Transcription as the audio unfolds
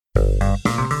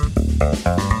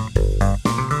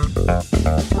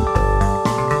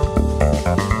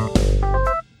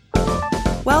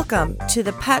Welcome to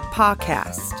the Pet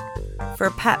Podcast for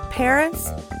pet parents,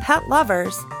 pet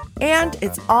lovers, and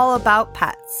it's all about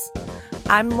pets.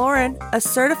 I'm Lauren, a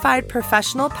certified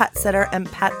professional pet sitter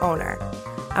and pet owner.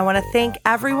 I want to thank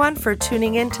everyone for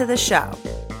tuning into the show.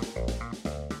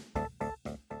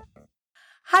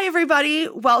 Hi, everybody.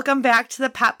 Welcome back to the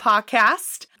Pet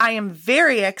Podcast. I am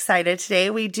very excited today.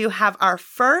 We do have our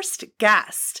first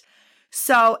guest.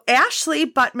 So Ashley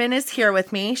Butman is here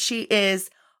with me. She is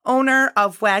owner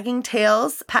of Wagging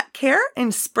Tails Pet Care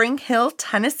in Spring Hill,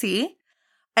 Tennessee.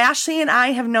 Ashley and I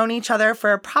have known each other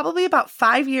for probably about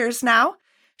 5 years now.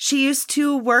 She used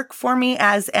to work for me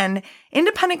as an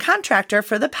independent contractor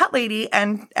for the Pet Lady,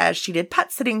 and as she did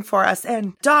pet sitting for us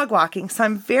and dog walking. So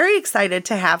I'm very excited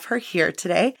to have her here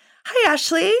today. Hi,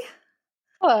 Ashley.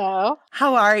 Hello.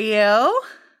 How are you?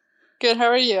 Good. How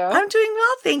are you? I'm doing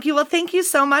well, thank you. Well, thank you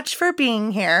so much for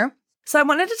being here. So I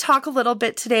wanted to talk a little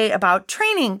bit today about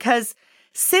training, because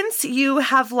since you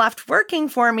have left working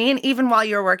for me, and even while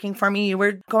you were working for me, you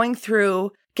were going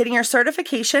through getting your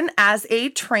certification as a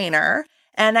trainer.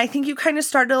 And I think you kind of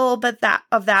started a little bit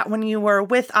of that when you were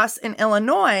with us in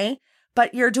Illinois,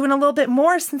 but you're doing a little bit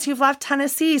more since you've left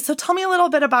Tennessee. So tell me a little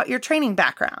bit about your training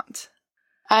background.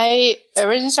 I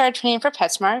originally started training for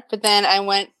PetSmart, but then I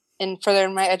went and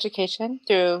furthered my education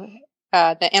through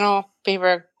the Animal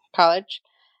Behavior College.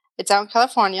 It's out in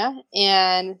California,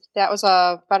 and that was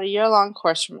about a year-long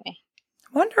course for me.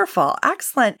 Wonderful.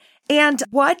 Excellent. And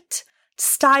what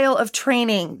style of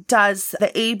training does the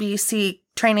ABC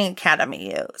Training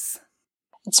Academy use?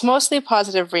 It's mostly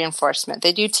positive reinforcement.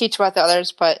 They do teach about the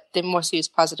others, but they mostly use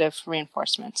positive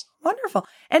reinforcement. Wonderful.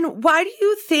 And why do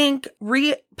you think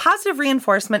positive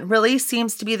reinforcement really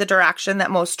seems to be the direction that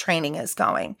most training is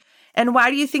going? And why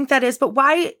do you think that is? But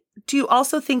why do you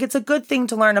also think it's a good thing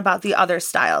to learn about the other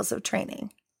styles of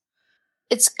training?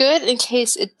 It's good in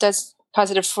case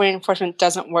positive reinforcement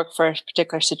doesn't work for a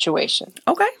particular situation.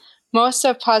 Okay. Most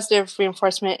of positive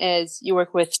reinforcement is you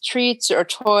work with treats or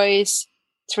toys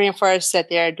to reinforce that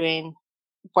they are doing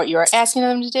what you are asking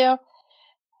them to do.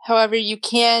 However, you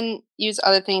can use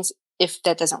other things if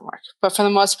that doesn't work. But for the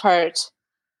most part,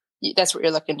 that's what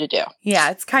you're looking to do. Yeah,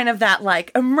 it's kind of that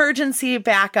like emergency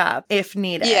backup if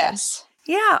needed. Yes.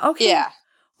 Yeah, okay. Yeah.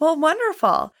 Well,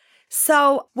 wonderful.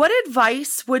 So what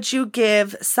advice would you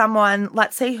give someone,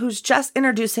 let's say, who's just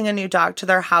introducing a new dog to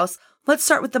their house? Let's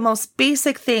start with the most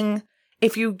basic thing.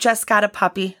 If you just got a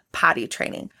puppy, potty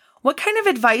training. What kind of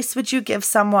advice would you give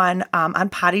someone on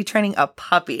potty training a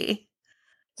puppy?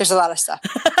 There's a lot of stuff.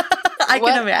 I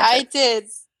can imagine. What I did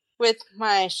with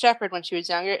my shepherd when she was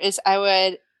younger is I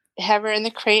would have her in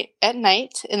the crate at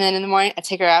night, and then in the morning I'd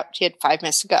take her out. She had 5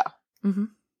 minutes to go. Mm-hmm.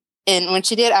 And when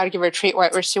she did, I would give her a treat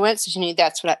right where she went, so she knew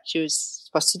that's what she was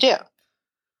supposed to do.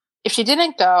 If she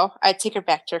didn't go, I'd take her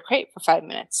back to her crate for 5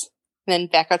 minutes, and then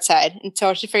back outside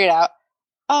until she figured out,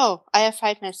 oh, I have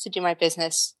 5 minutes to do my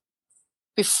business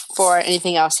before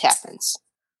anything else happens.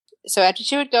 So after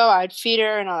she would go, I would feed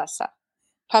her and all that stuff.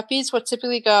 Puppies will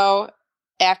typically go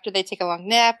after they take a long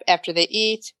nap, after they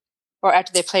eat, or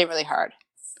after they play really hard.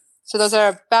 So those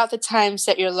are about the times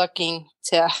that you're looking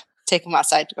to take them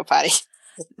outside to go potty.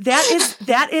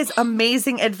 That is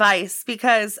amazing advice,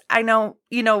 because I know,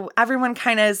 everyone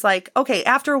kind of is like, okay,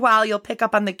 after a while you'll pick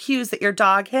up on the cues that your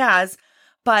dog has,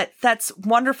 but that's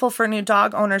wonderful for new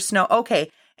dog owners to know,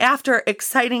 okay, after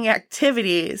exciting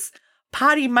activities,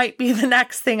 potty might be the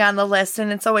next thing on the list,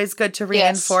 and it's always good to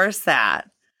reinforce that.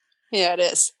 Yeah, it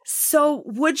is. So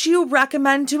would you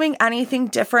recommend doing anything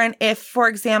different if, for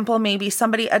example, maybe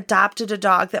somebody adopted a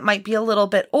dog that might be a little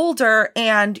bit older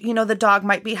and, the dog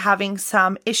might be having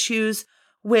some issues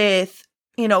with,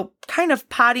 kind of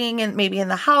pottying and maybe in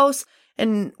the house?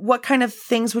 And what kind of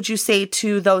things would you say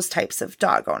to those types of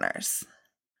dog owners?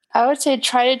 I would say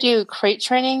try to do crate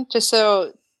training just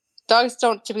so dogs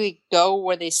don't typically go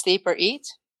where they sleep or eat.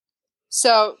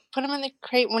 So put them in the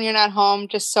crate when you're not home,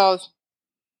 just so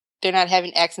they're not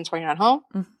having accidents when you're not home.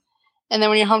 Mm-hmm. And then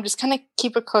when you're home, just kind of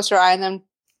keep a closer eye on them.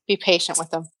 Be patient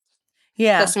with them.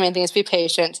 Yeah. That's the main thing, is be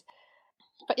patient.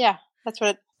 But yeah, that's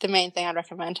the main thing I'd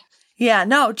recommend. Yeah,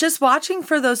 no, just watching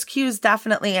for those cues,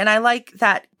 definitely. And I like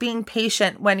that, being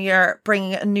patient when you're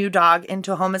bringing a new dog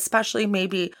into a home, especially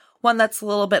maybe one that's a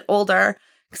little bit older,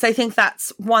 because I think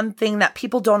that's one thing that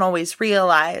people don't always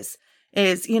realize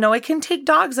is, it can take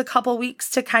dogs a couple weeks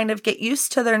to kind of get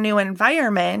used to their new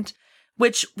environment,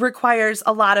 which requires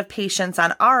a lot of patience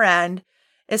on our end,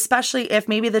 especially if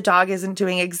maybe the dog isn't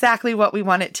doing exactly what we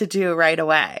want it to do right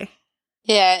away.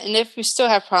 Yeah, and if you still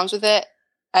have problems with it,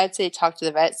 I'd say talk to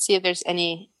the vet, see if there's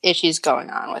any issues going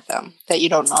on with them that you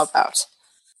don't know about.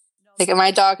 Like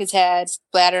my dog has had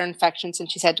bladder infections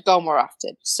and she's had to go more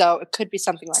often. So it could be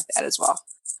something like that as well.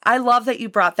 I love that you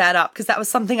brought that up because that was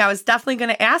something I was definitely going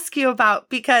to ask you about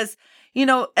because,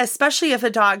 especially if a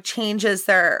dog changes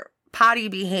their potty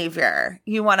behavior,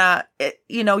 you want to,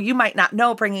 you might not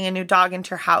know bringing a new dog into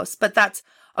your house, but that's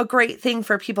a great thing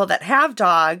for people that have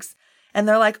dogs. And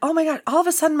they're like, oh my God, all of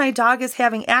a sudden my dog is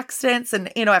having accidents.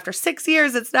 And, after 6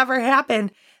 years, it's never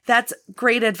happened. That's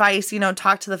great advice,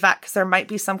 talk to the vet because there might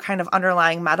be some kind of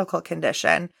underlying medical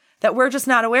condition that we're just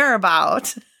not aware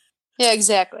about. Yeah,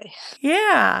 exactly.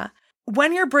 Yeah.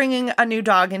 When you're bringing a new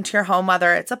dog into your home,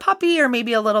 whether it's a puppy or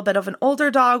maybe a little bit of an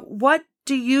older dog, what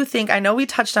do you think? I know we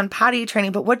touched on potty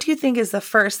training, but what do you think is the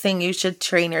first thing you should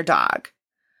train your dog?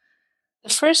 The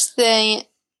first thing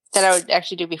that I would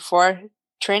actually do before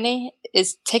training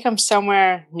is take them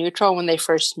somewhere neutral when they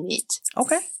first meet.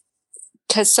 Okay.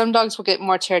 Because some dogs will get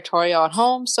more territorial at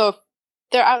home. So if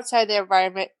they're outside their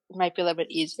environment, it might be a little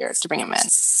bit easier to bring them in.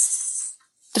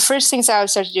 The first things I would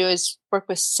start to do is work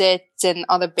with sit and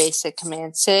all the basic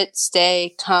commands. Sit,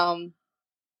 stay, come,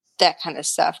 that kind of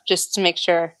stuff. Just to make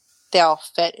sure they all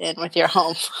fit in with your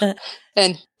home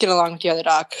and get along with your other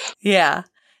dog. Yeah.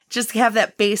 Just have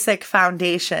that basic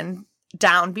foundation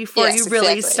down before you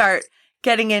really start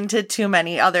getting into too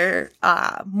many other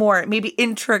more maybe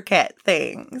intricate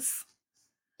things.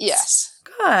 Yes.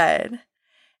 Good.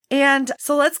 And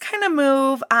so let's kind of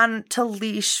move on to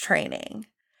leash training.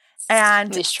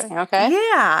 And leash training, okay.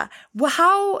 Yeah. Well,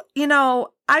 how,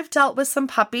 I've dealt with some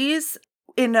puppies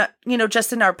in,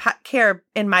 just in our pet care,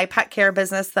 in my pet care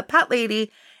business, the pet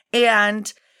lady.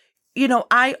 And,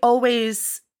 I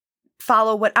always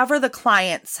follow whatever the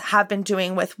clients have been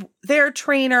doing with their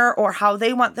trainer or how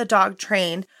they want the dog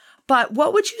trained. But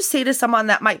what would you say to someone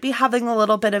that might be having a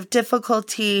little bit of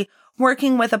difficulty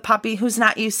working with a puppy who's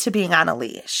not used to being on a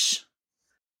leash?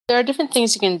 There are different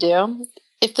things you can do.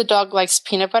 If the dog likes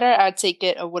peanut butter, I'd say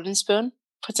get a wooden spoon,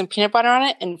 put some peanut butter on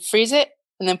it and freeze it,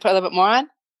 and then put a little bit more on. And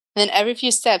then every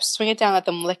few steps, swing it down, let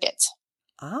them lick it.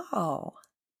 Oh,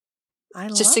 I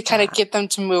love just to kind of get them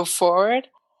to move forward.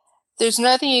 There's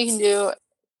another thing you can do.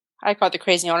 I call it the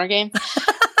crazy owner game,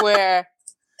 where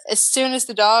as soon as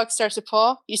the dog starts to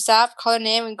pull, you stop, call their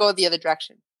name, and go the other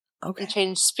direction. Okay. And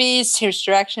change speeds, change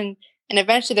direction, and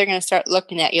eventually they're going to start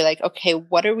looking at you like, okay,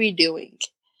 what are we doing?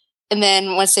 And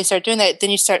then once they start doing that,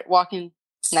 then you start walking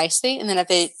nicely. And then if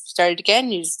they start it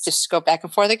again, you just go back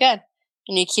and forth again.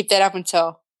 And you keep that up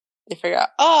until they figure out,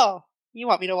 oh, you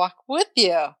want me to walk with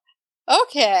you.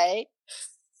 Okay.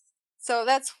 So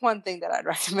that's one thing that I'd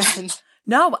recommend.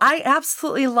 No, I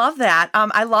absolutely love that.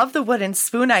 I love the wooden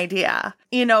spoon idea,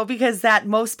 because that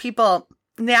most people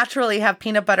naturally have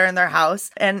peanut butter in their house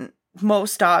and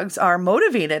most dogs are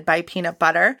motivated by peanut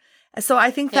butter. So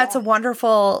I think that's a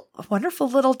wonderful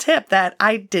little tip that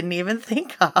I didn't even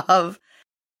think of.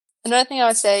 Another thing I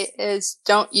would say is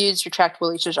don't use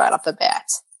retractable leashes right off the bat.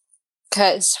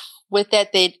 Because with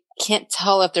that, they can't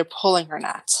tell if they're pulling or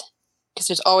not. Because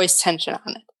there's always tension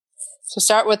on it. So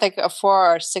start with like a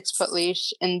 4 or 6 foot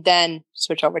leash and then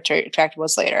switch over to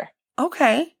retractables later.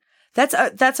 Okay.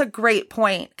 That's a great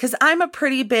point. Because I'm a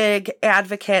pretty big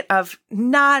advocate of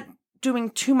not doing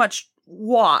too much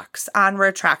walks on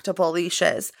retractable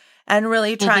leashes and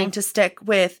really trying to stick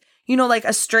with, like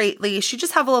a straight leash. You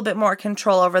just have a little bit more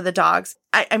control over the dogs.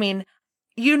 I mean,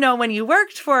 when you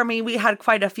worked for me, we had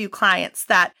quite a few clients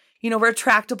that,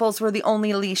 retractables were the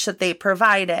only leash that they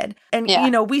provided. And,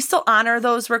 we still honor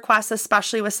those requests,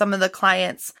 especially with some of the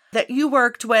clients that you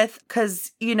worked with.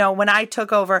 Because, when I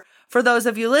took over, for those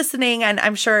of you listening, and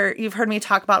I'm sure you've heard me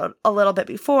talk about it a little bit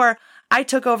before, I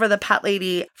took over the pet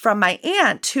lady from my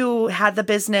aunt who had the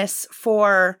business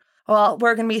for,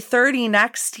 we're going to be 30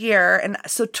 next year. And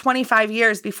so 25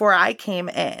 years before I came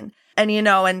in. And,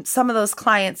 and some of those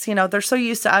clients, they're so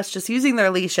used to us just using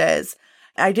their leashes.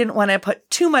 I didn't want to put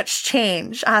too much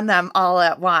change on them all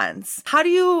at once. How do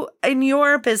you, in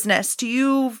your business, do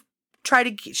you try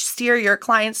to steer your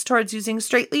clients towards using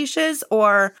straight leashes,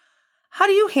 or how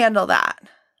do you handle that?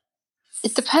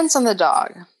 It depends on the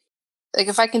dog. Like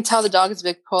if I can tell the dog is a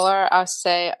big puller, I'll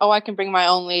say, oh, I can bring my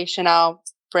own leash and I'll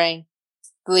bring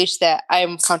the leash that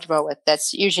I'm comfortable with.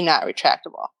 That's usually not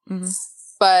retractable. Mm-hmm.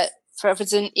 But if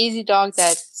it's an easy dog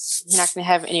that you're not going to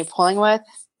have any pulling with,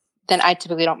 then I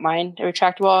typically don't mind a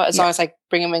retractable as long as I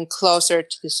bring them in closer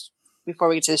to this before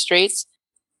we get to the streets.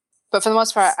 But for the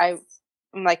most part, I'm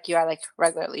like you. I like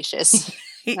regular leashes,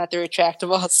 not the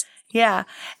retractables. Yeah.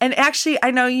 And actually,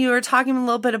 I know you were talking a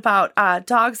little bit about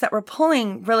dogs that were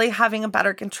pulling, really having a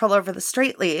better control over the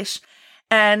straight leash.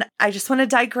 And I just want to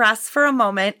digress for a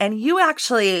moment. And you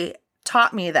actually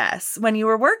taught me this when you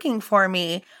were working for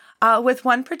me with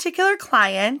one particular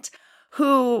client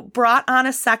who brought on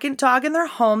a second dog in their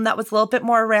home that was a little bit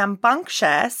more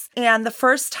rambunctious. And the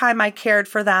first time I cared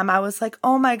for them, I was like,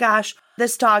 oh my gosh,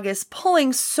 this dog is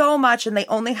pulling so much. And they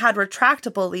only had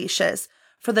retractable leashes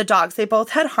for the dogs. They both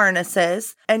had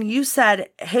harnesses. And you said,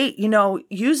 hey,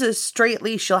 use a straight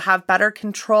leash. You'll have better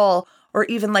control, or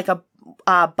even like a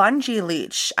bungee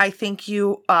leash, I think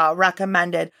you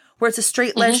recommended, where it's a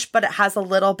straight leash, but it has a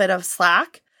little bit of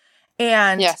slack.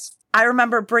 And yes. I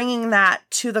remember bringing that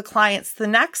to the clients the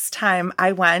next time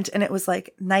I went, and it was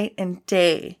like night and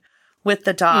day with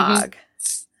the dog.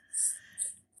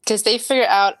 Because they figure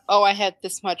out, I had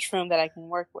this much room that I can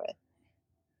work with.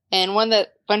 And one of the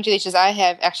bungee leashes I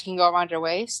have actually can go around your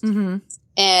waist.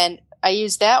 And I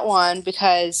use that one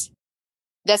because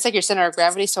that's like your center of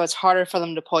gravity, so it's harder for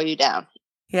them to pull you down.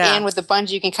 Yeah. And with the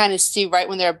bungee, you can kind of see right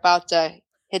when they're about to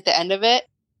hit the end of it.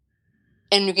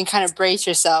 And you can kind of brace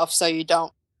yourself so you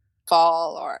don't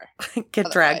fall or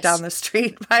get dragged down the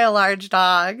street by a large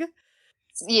dog.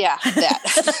 Yeah,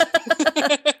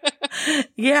 that.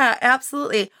 Yeah,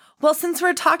 absolutely. Well, since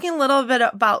we're talking a little bit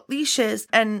about leashes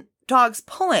and dogs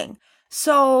pulling,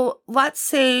 so let's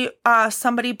say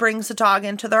somebody brings a dog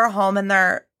into their home and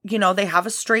they have a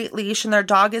straight leash and their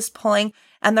dog is pulling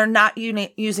and they're not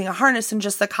using a harness and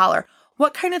just the collar.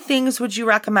 What kind of things would you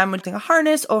recommend with a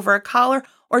harness over a collar,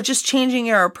 or just changing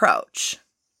your approach?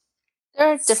 There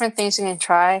are different things you can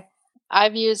try.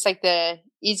 I've used like the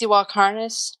Easy Walk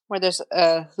harness where there's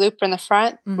a loop in the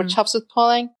front, which helps with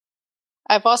pulling.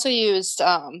 I've also used,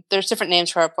 there's different names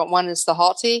for it, but one is the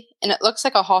halty, and it looks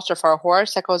like a halter for a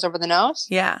horse that goes over the nose.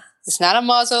 Yeah. It's not a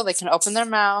muzzle. They can open their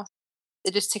mouth.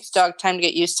 It just takes the dog time to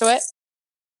get used to it.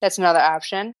 That's another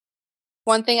option.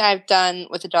 One thing I've done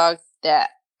with a dog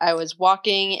that I was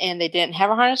walking and they didn't have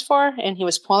a harness for, and he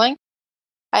was pulling,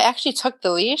 I actually took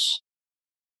the leash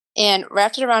and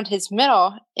wrapped it around his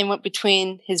middle and went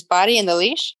between his body and the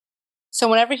leash. So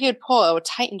whenever he would pull, it would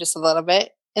tighten just a little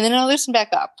bit, and then it'll loosen back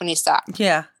up when he stopped.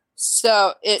 Yeah.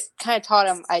 So it kind of taught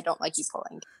him, I don't like you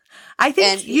pulling. I think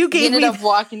and he ended up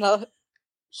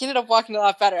walking a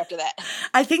lot better after that.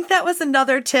 I think that was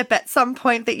another tip at some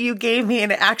point that you gave me,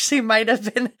 and it actually might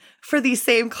have been for the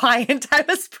same client I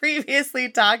was previously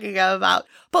talking about.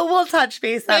 But we'll touch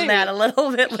base on that a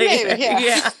little bit later. Maybe,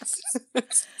 yeah.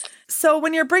 So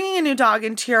when you're bringing a new dog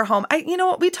into your home,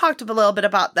 we talked a little bit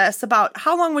about this, about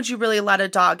how long would you really let a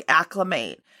dog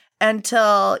acclimate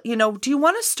until, do you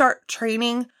want to start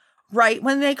training right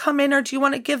when they come in, or do you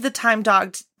want to give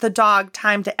the dog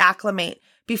time to acclimate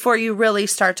before you really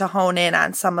start to hone in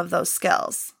on some of those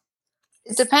skills?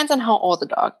 It depends on how old the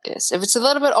dog is. If it's a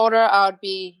little bit older, I would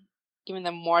be giving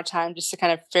them more time just to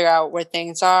kind of figure out where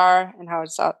things are and how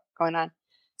it's going on.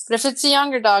 But if it's a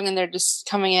younger dog and they're just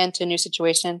coming into a new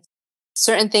situation,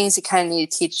 certain things you kind of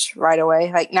need to teach right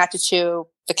away, like not to chew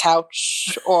the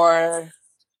couch or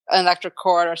an electric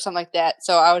cord or something like that.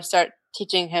 So I would start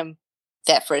teaching him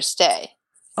that first day.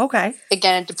 Okay.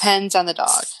 Again, it depends on the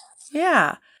dog.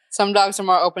 Yeah. Some dogs are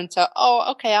more open to,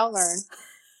 okay, I'll learn.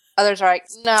 Others are like,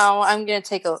 no, I'm going to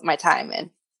take my time and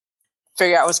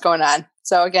figure out what's going on.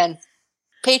 So again,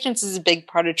 patience is a big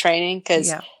part of training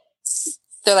because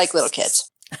they're like little kids.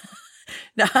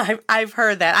 No, I've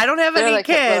heard that. I don't have any like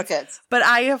kids, but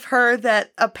I have heard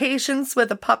that a patience with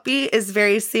a puppy is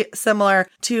very similar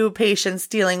to patience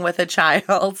dealing with a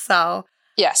child. So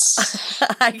yes,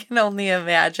 I can only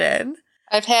imagine.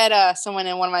 I've had someone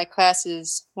in one of my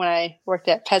classes when I worked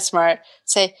at PetSmart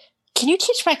say, "Can you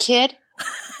teach my kid?"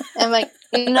 And I'm like,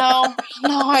 no,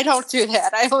 I don't do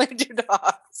that. I only do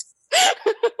dogs.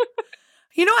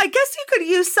 I guess you could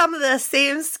use some of the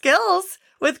same skills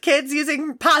with kids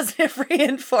using positive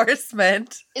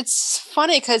reinforcement. It's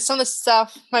funny because some of the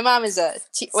stuff, my mom was a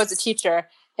teacher,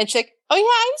 and she's like, "Oh yeah,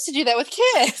 I used to do that with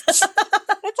kids.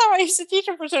 That's how I used to teach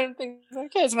them for certain things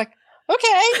with kids." I'm like,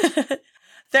 okay.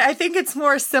 I think it's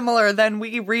more similar than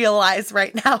we realize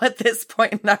right now at this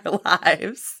point in our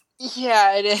lives.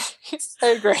 Yeah, it is. I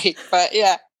agree. But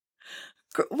yeah.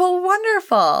 Well,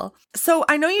 wonderful. So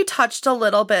I know you touched a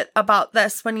little bit about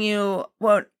this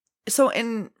so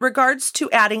in regards to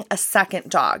adding a second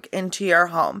dog into your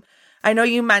home, I know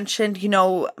you mentioned,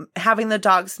 having the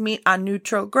dogs meet on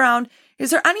neutral ground. Is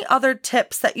there any other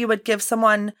tips that you would give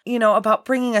someone, about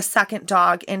bringing a second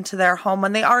dog into their home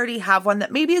when they already have one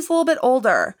that maybe is a little bit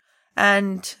older?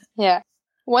 And yeah,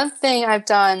 one thing I've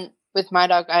done with my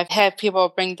dog, I've had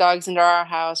people bring dogs into our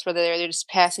house where they're just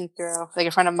passing through. Like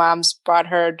a friend of mom's brought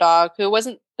her dog who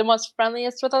wasn't the most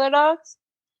friendliest with other dogs.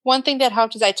 One thing that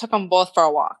helped is I took them both for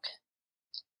a walk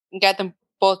and got them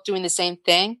both doing the same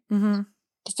thing. Mm-hmm.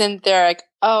 Then they're like,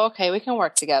 oh, okay, we can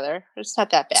work together. It's not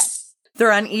that bad.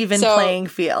 They're on even playing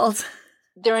field.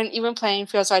 They're an even playing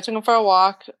field. So I took them for a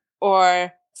walk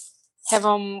or have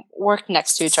them work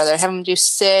next to each other, have them do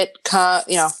sit,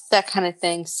 that kind of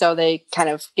thing. So they kind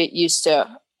of get used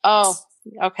to, oh,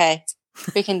 okay,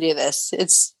 we can do this.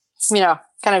 It's,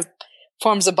 kind of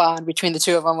forms a bond between the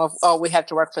two of them of, oh, we have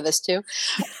to work for this too.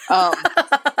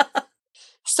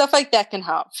 Stuff like that can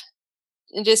help.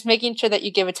 And just making sure that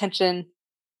you give attention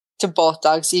to both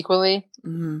dogs equally.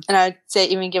 Mm-hmm. And I'd say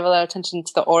even give a little attention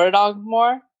to the older dog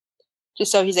more,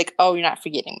 just so he's like, oh, you're not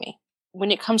forgetting me.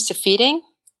 When it comes to feeding,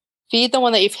 feed the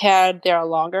one that you've had there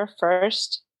longer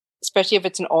first, especially if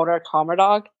it's an older, calmer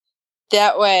dog.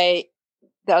 That way,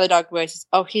 the other dog realizes,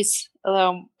 oh, he's a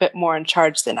little bit more in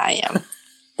charge than I am.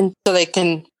 And so they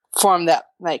can form that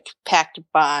pact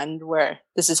bond where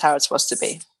this is how it's supposed to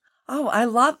be. Oh,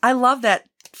 I love that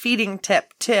feeding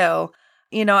tip too.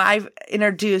 I've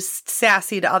introduced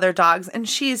Sassy to other dogs, and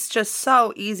she's just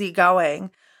so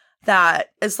easygoing that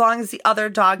as long as the other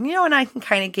dog, and I can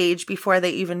kind of gauge before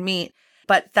they even meet.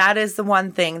 But that is the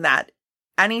one thing that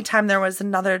anytime there was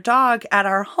another dog at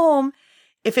our home,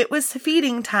 if it was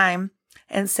feeding time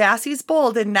and Sassy's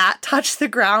bowl did not touch the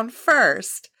ground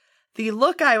first, the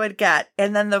look I would get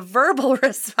and then the verbal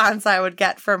response I would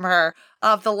get from her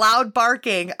of the loud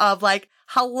barking of like,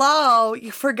 hello,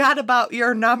 you forgot about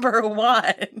your number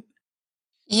one.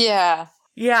 Yeah.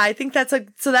 Yeah, I think that's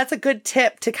a good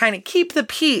tip to kind of keep the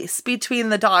peace between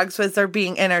the dogs as they're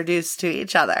being introduced to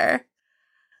each other.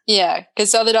 Yeah,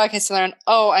 because the other dog has to learn,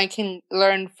 oh, I can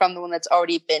learn from the one that's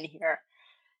already been here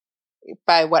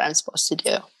by what I'm supposed to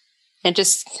do. It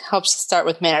just helps to start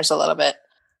with manners a little bit.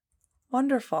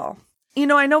 Wonderful.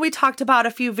 I know we talked about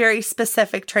a few very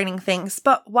specific training things,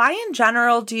 but why in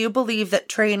general do you believe that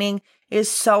training is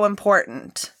so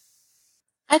important?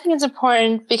 I think it's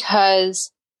important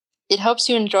because it helps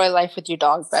you enjoy life with your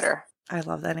dog better. I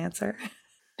love that answer.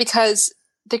 Because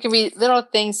there can be little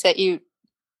things that you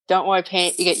don't want to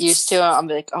you get used to. I'm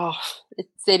like, oh,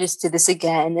 they just did this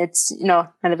again. It's,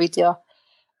 not a big deal.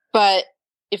 But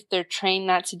if they're trained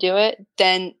not to do it,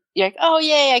 then you're like, oh,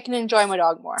 yay, I can enjoy my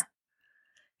dog more.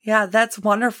 Yeah, that's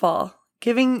wonderful.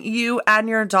 Giving you and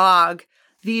your dog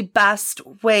the best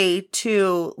way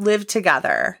to live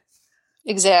together.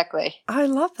 Exactly. I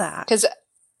love that. Because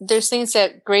there's things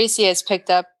that Gracie has picked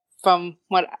up from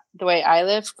the way I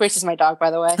live. Gracie's my dog,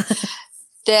 by the way,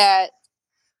 that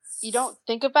you don't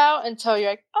think about until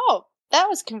you're like, oh, that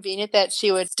was convenient that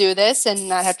she would do this and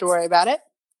not have to worry about it.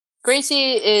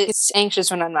 Gracie is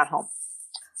anxious when I'm not home.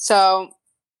 So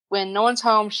when no one's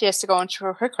home, she has to go into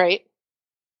her crate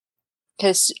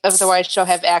because otherwise she'll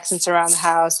have accidents around the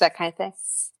house, that kind of thing.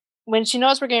 When she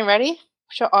knows we're getting ready,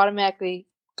 she'll automatically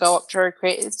go up to her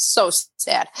crate. It's so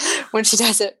sad when she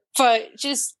does it, but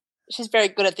she's very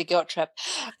good at the guilt trip.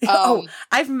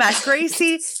 I've met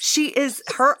Gracie.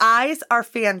 Her eyes are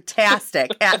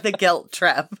fantastic at the guilt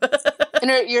trip.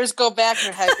 And her ears go back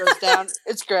and her head goes down.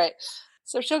 It's great.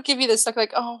 So she'll give you this look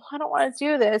like, oh, I don't want to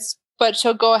do this, but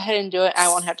she'll go ahead and do it. I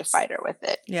won't have to fight her with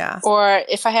it. Yeah. Or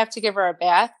if I have to give her a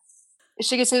bath,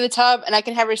 she gets in the tub and I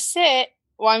can have her sit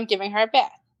while I'm giving her a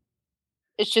bath.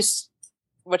 It's just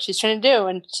what she's trying to do.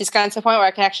 And she's gotten to the point where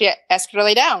I can actually ask her to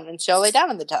lay down and she'll lay down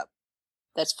in the tub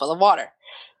that's full of water.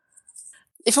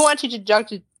 If you want your dog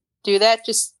to do that,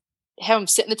 just have them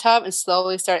sit in the tub and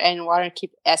slowly start adding water and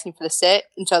keep asking for the sit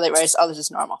until they realize, oh, this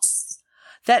is normal.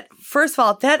 First of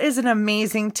all, that is an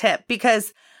amazing tip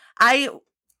because I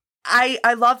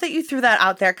love that you threw that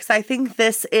out there because I think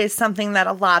this is something that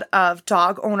a lot of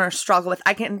dog owners struggle with.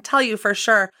 I can tell you for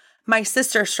sure my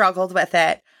sister struggled with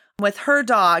it with her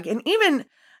dog. And even,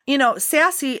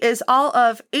 Sassy is all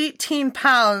of 18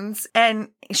 pounds and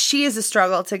she is a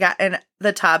struggle to get in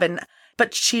the tub.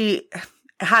 But she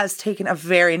has taken a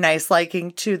very nice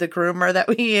liking to the groomer that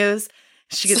we use.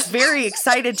 She gets very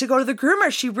excited to go to the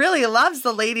groomer. She really loves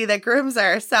the lady that grooms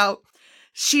her. So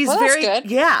she's very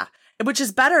good. Yeah. Which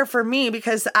is better for me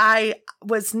because Sassy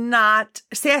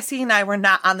and I were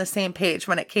not on the same page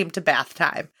when it came to bath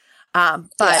time.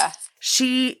 But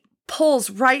she pulls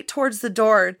right towards the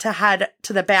door to head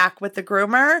to the back with the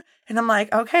groomer. And I'm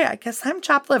like, okay, I guess I'm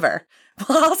chopped liver.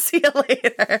 Well, I'll see you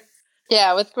later.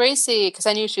 Yeah, with Gracie, because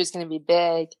I knew she was going to be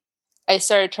big, I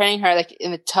started training her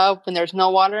in the tub when there was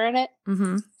no water in it.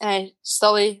 Mm-hmm. And I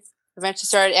slowly, eventually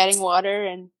started adding water.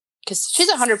 And because she's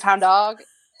a 100-pound dog,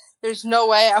 there's no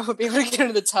way I would be able to get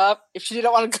into the tub if she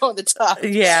didn't want to go in the tub.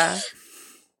 Yeah.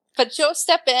 But she'll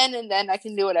step in and then I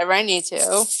can do whatever I need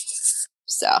to.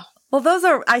 So.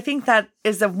 Well, I think that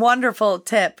is a wonderful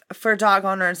tip for dog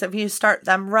owners if you start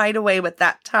them right away with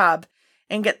that tub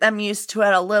and get them used to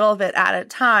it a little bit at a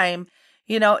time,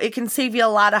 it can save you a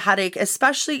lot of headache,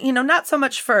 especially, not so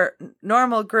much for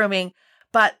normal grooming,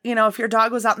 but, if your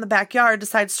dog was out in the backyard,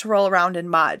 decides to roll around in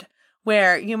mud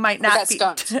where you might not be.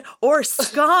 Skunked. Or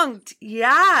skunked.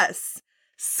 Yes.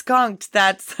 Skunked.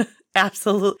 That's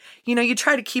absolute. You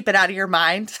try to keep it out of your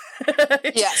mind.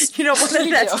 Yes. You don't want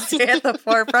that to stay at the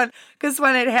forefront because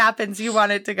when it happens, you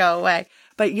want it to go away.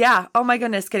 But yeah, oh my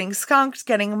goodness, getting skunked,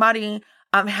 getting muddy,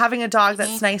 having a dog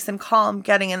that's nice and calm,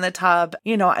 getting in the tub,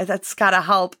 that's got to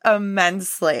help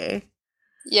immensely.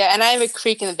 Yeah, and I have a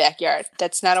creek in the backyard.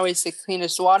 That's not always the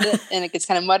cleanest water, and it gets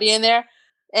kind of muddy in there.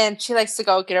 And she likes to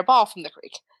go get her ball from the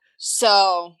creek.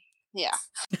 So, yeah.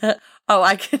 Oh,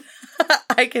 I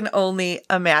can only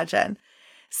imagine.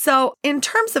 So, in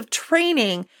terms of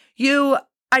training,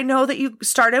 I know that you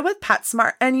started with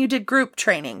PetSmart and you did group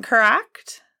training,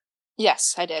 correct?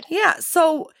 Yes, I did. Yeah.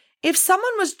 So, if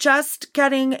someone was just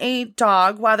getting a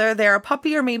dog, whether they're a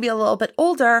puppy or maybe a little bit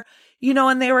older,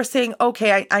 and they were saying,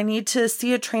 okay, I need to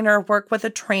see a trainer, work with a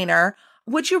trainer,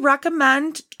 would you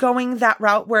recommend going that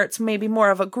route where it's maybe more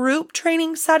of a group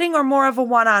training setting or more of a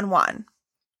one-on-one?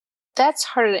 That's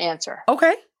harder to answer.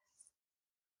 Okay.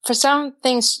 For some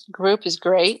things, group is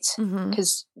great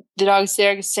because the dog's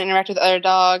there, gets to interact with other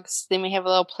dogs. They may have a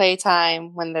little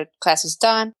playtime when the class is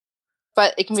done,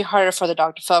 but it can be harder for the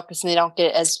dog to focus and they don't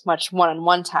get as much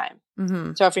one-on-one time.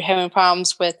 Mm-hmm. So if you're having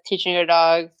problems with teaching your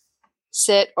dog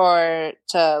sit or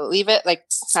to leave it, like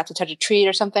not to touch a treat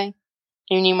or something,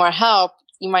 you need more help,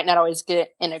 you might not always get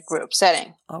it in a group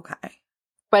setting. Okay.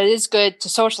 But it is good to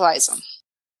socialize them.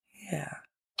 Yeah.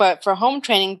 But for home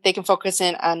training, they can focus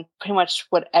in on pretty much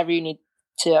whatever you need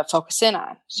to focus in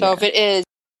on. So if it is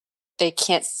they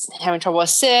can't, having trouble with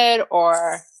sit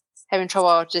or having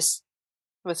trouble just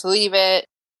with leave it,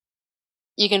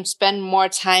 you can spend more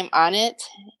time on it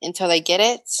until they get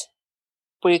it,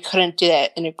 but you couldn't do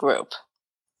that in a group.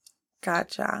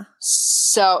 Gotcha.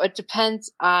 So it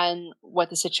depends on what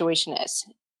the situation is.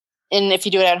 And if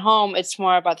you do it at home, it's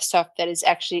more about the stuff that is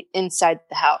actually inside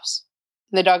the house.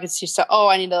 And the dog gets used to,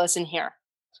 I need to listen here.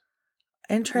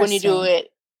 Interesting. When you do it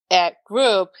at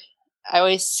group, I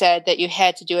always said that you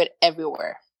had to do it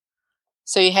everywhere.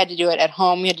 So you had to do it at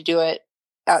home, you had to do it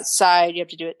outside, you have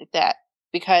to do it like that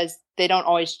because they don't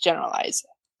always generalize.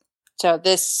 So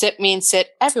this sit means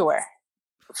sit everywhere.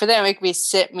 For them, it could be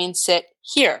sit means sit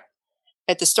here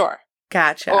at the store.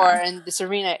 Gotcha. Or in this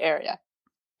arena area.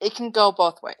 It can go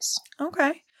both ways.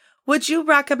 Okay. Would you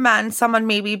recommend someone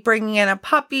maybe bringing in a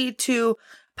puppy to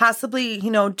possibly,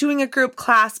 doing a group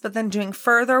class, but then doing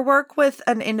further work with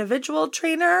an individual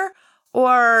trainer?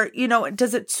 Or,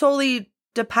 does it solely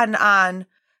depend on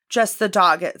just the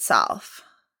dog itself?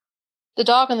 The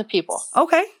dog and the people.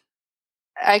 Okay.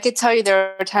 I could tell you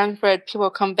there were times where people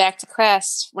would come back to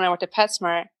class when I worked at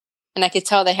PetSmart, and I could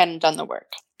tell they hadn't done the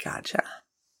work. Gotcha.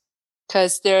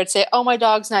 Because they would say, my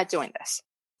dog's not doing this.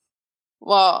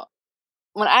 Well,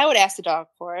 when I would ask the dog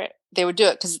for it, they would do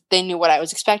it because they knew what I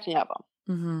was expecting of them.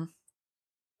 Mm-hmm.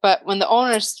 But when the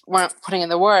owners weren't putting in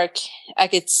the work, I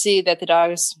could see that the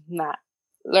dog's not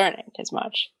learning as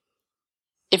much.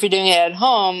 If you're doing it at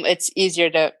home, it's easier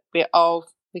to be,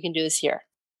 we can do this here.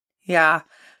 Yeah.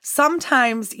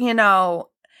 Sometimes,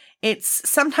 it's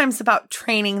sometimes about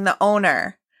training the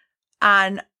owner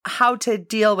on how to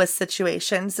deal with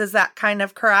situations. Is that kind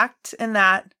of correct in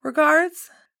that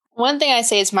regards? One thing I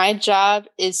say is my job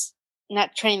is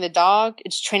not training the dog,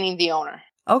 it's training the owner.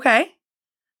 Okay.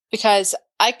 Because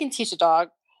I can teach a dog.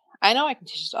 I know I can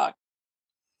teach a dog.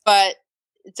 But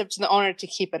it's up to the owner to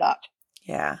keep it up.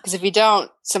 Yeah. Because if you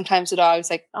don't, sometimes the dog's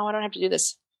like, I don't have to do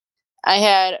this. I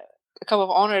had a couple of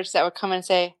owners that would come and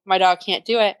say, my dog can't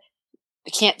do it.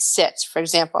 They can't sit, for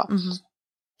example. Mm-hmm.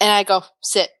 And I go,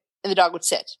 sit. And the dog would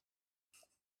sit.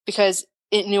 Because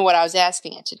it knew what I was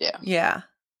asking it to do. Yeah.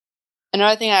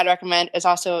 Another thing I'd recommend is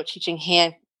also teaching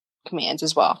hand commands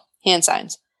as well. Hand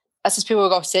signs. That's just people will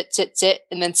go sit, sit, sit,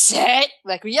 and then sit,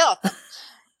 like we yell at them.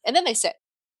 And then they sit.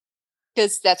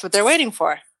 Because that's what they're waiting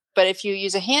for. But if you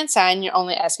use a hand sign, you're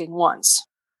only asking once.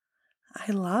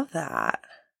 I love that.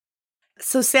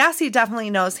 So Sassy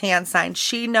definitely knows hand signs.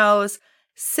 She knows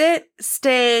sit,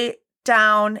 stay,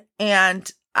 down,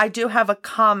 and I do have a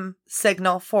come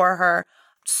signal for her.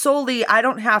 Solely, I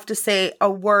don't have to say a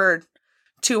word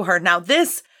to her. Now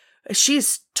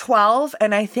she's 12,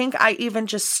 and I think I even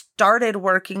just started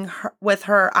working with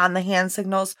her on the hand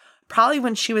signals probably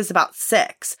when she was about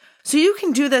 6. So you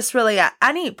can do this really at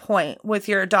any point with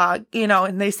your dog,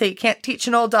 and they say you can't teach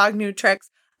an old dog new tricks.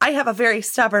 I have a very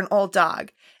stubborn old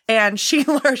dog, and she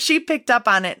picked up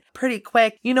on it pretty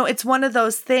quick. It's one of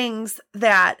those things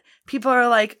that people are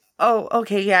like, oh,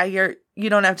 okay, yeah, you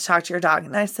don't have to talk to your dog.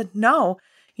 And I said, no,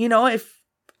 if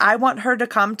I want her to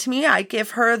come to me, I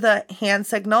give her the hand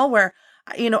signal where,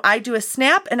 I do a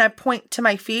snap and I point to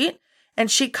my feet and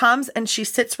she comes and she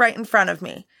sits right in front of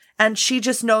me. And she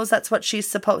just knows that's what she's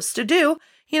supposed to do,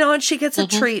 and she gets a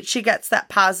treat. She gets that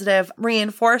positive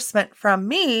reinforcement from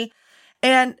me.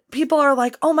 And people are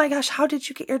like, oh my gosh, how did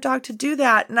you get your dog to do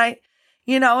that? And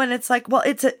and it's like, well,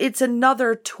 it's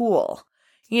another tool,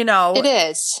 It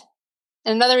is.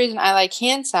 And another reason I like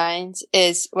hand signs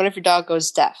is what if your dog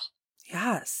goes deaf?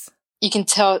 Yes. You can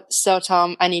still tell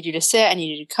them, I need you to sit, I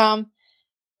need you to come.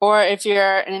 Or if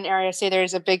you're in an area, say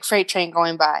there's a big freight train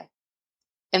going by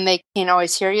and they can't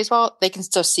always hear you as well, they can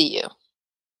still see you.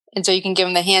 And so you can give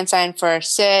them the hand sign for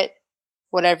sit,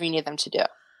 whatever you need them to do.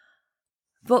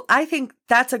 Well, I think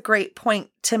that's a great point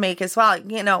to make as well.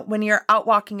 When you're out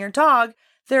walking your dog,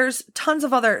 there's tons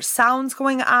of other sounds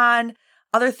going on,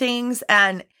 other things,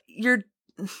 and at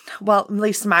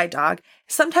least my dog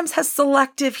sometimes has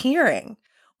selective hearing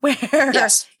where,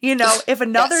 yes. If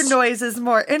another noise is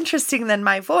more interesting than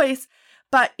my voice,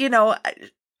 but,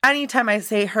 anytime I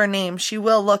say her name, she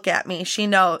will look at me. She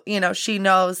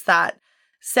knows that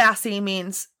sassy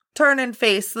means turn and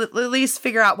face, at least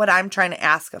figure out what I'm trying to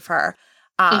ask of her.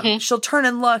 She'll turn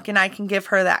and look and I can give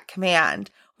her that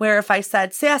command. Where if I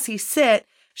said, sassy, sit,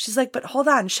 she's like, but hold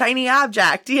on, shiny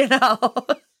object,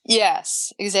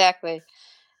 Yes, exactly.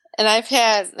 And I've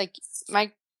had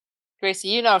my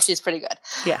Gracie, she's pretty good.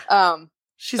 Yeah.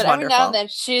 She's but wonderful. Every now and then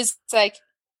she's like,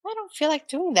 I don't feel like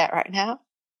doing that right now.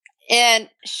 And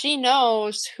she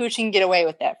knows who she can get away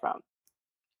with that from.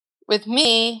 With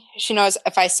me, she knows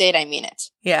if I say it, I mean it.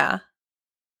 Yeah.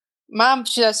 Mom,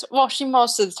 she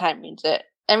most of the time means it.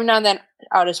 Every now and then,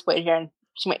 I'll just wait here and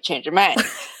she might change her mind.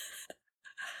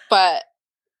 But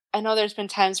I know there's been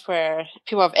times where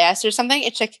people have asked her something.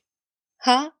 It's like,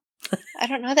 huh? I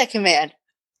don't know that command.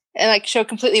 And she'll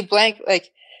completely blank,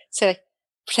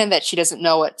 pretend that she doesn't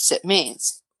know what sit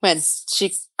means when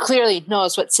she clearly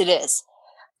knows what sit is.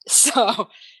 So,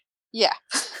 yeah.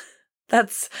 And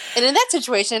in that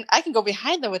situation, I can go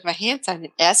behind them with my hand sign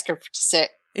and ask her to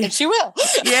sit. And she will.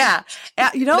 Yeah.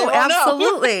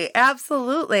 Absolutely.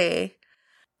 Absolutely.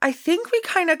 I think we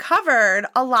kind of covered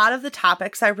a lot of the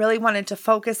topics I really wanted to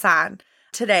focus on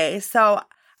today. So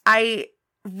I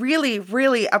really,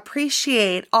 really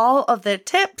appreciate all of the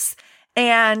tips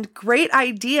and great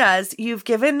ideas you've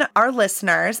given our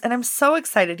listeners. And I'm so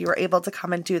excited you were able to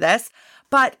come and do this.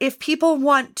 But if people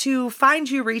want to find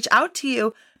you, reach out to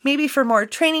you, maybe for more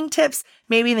training tips,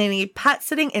 maybe they need pet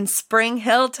sitting in Spring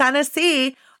Hill,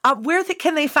 Tennessee, where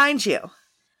can they find you?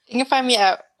 You can find me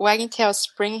at Wagging Tail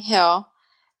Spring Hill,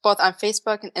 both on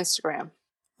Facebook and Instagram.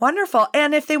 Wonderful.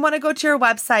 And if they want to go to your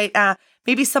website,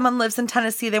 maybe someone lives in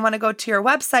Tennessee, they want to go to your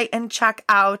website and check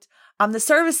out the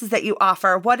services that you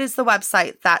offer. What is the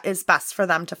website that is best for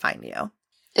them to find you?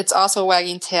 It's also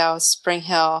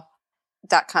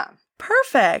waggingtailspringhill.com.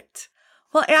 Perfect.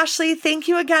 Well, Ashley, thank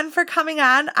you again for coming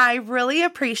on. I really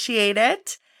appreciate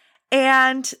it.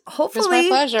 And hopefully... It's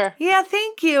my pleasure. Yeah,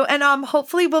 thank you. And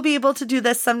hopefully we'll be able to do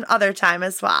this some other time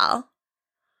as well.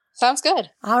 Sounds good.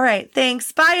 All right.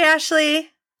 Thanks. Bye, Ashley.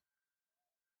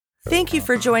 Thank you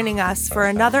for joining us for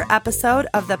another episode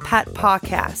of the Pet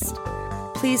Podcast.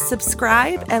 Please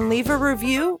subscribe and leave a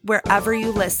review wherever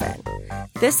you listen.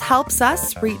 This helps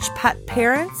us reach pet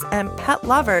parents and pet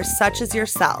lovers such as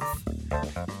yourself.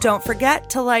 Don't forget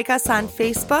to like us on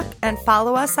Facebook and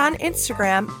follow us on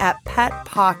Instagram at Pet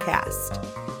Podcast.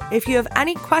 If you have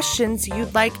any questions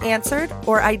you'd like answered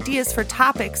or ideas for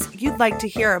topics you'd like to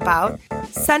hear about,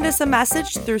 send us a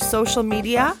message through social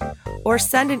media or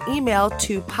send an email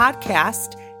to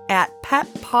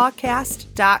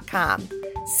podcast@petpodcast.com.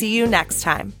 See you next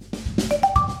time.